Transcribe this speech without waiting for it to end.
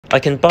I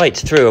can bite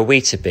through a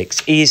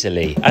Weetabix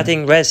easily.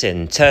 Adding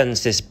resin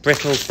turns this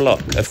brittle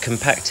block of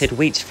compacted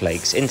wheat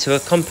flakes into a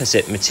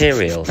composite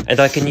material, and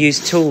I can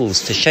use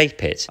tools to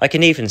shape it. I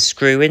can even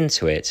screw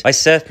into it. I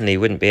certainly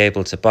wouldn't be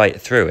able to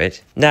bite through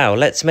it. Now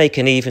let's make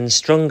an even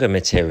stronger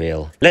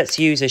material. Let's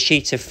use a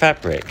sheet of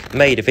fabric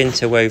made of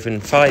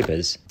interwoven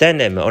fibres.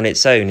 Denim on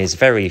its own is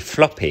very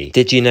floppy.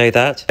 Did you know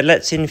that? But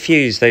let's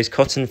infuse those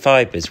cotton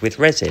fibres with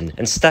resin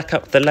and stack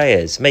up the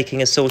layers,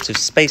 making a sort of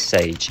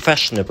space-age,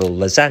 fashionable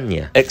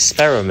lasagna.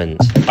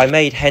 Experiment. I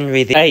made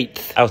Henry VIII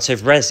out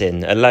of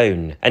resin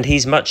alone, and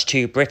he's much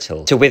too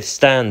brittle to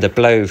withstand a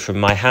blow from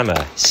my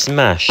hammer.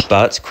 Smash.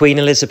 But Queen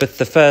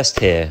Elizabeth I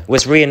here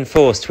was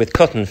reinforced with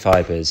cotton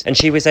fibres, and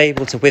she was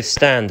able to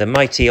withstand a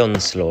mighty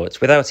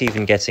onslaught without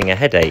even getting a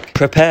headache.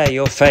 Prepare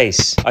your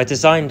face. I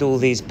designed all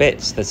these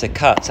bits that are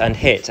cut and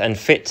hit and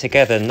fit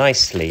together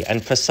nicely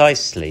and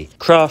precisely,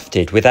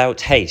 crafted without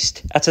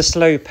haste, at a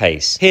slow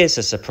pace. Here's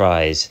a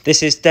surprise.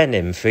 This is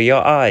denim for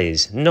your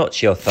eyes,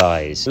 not your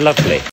thighs. Lovely.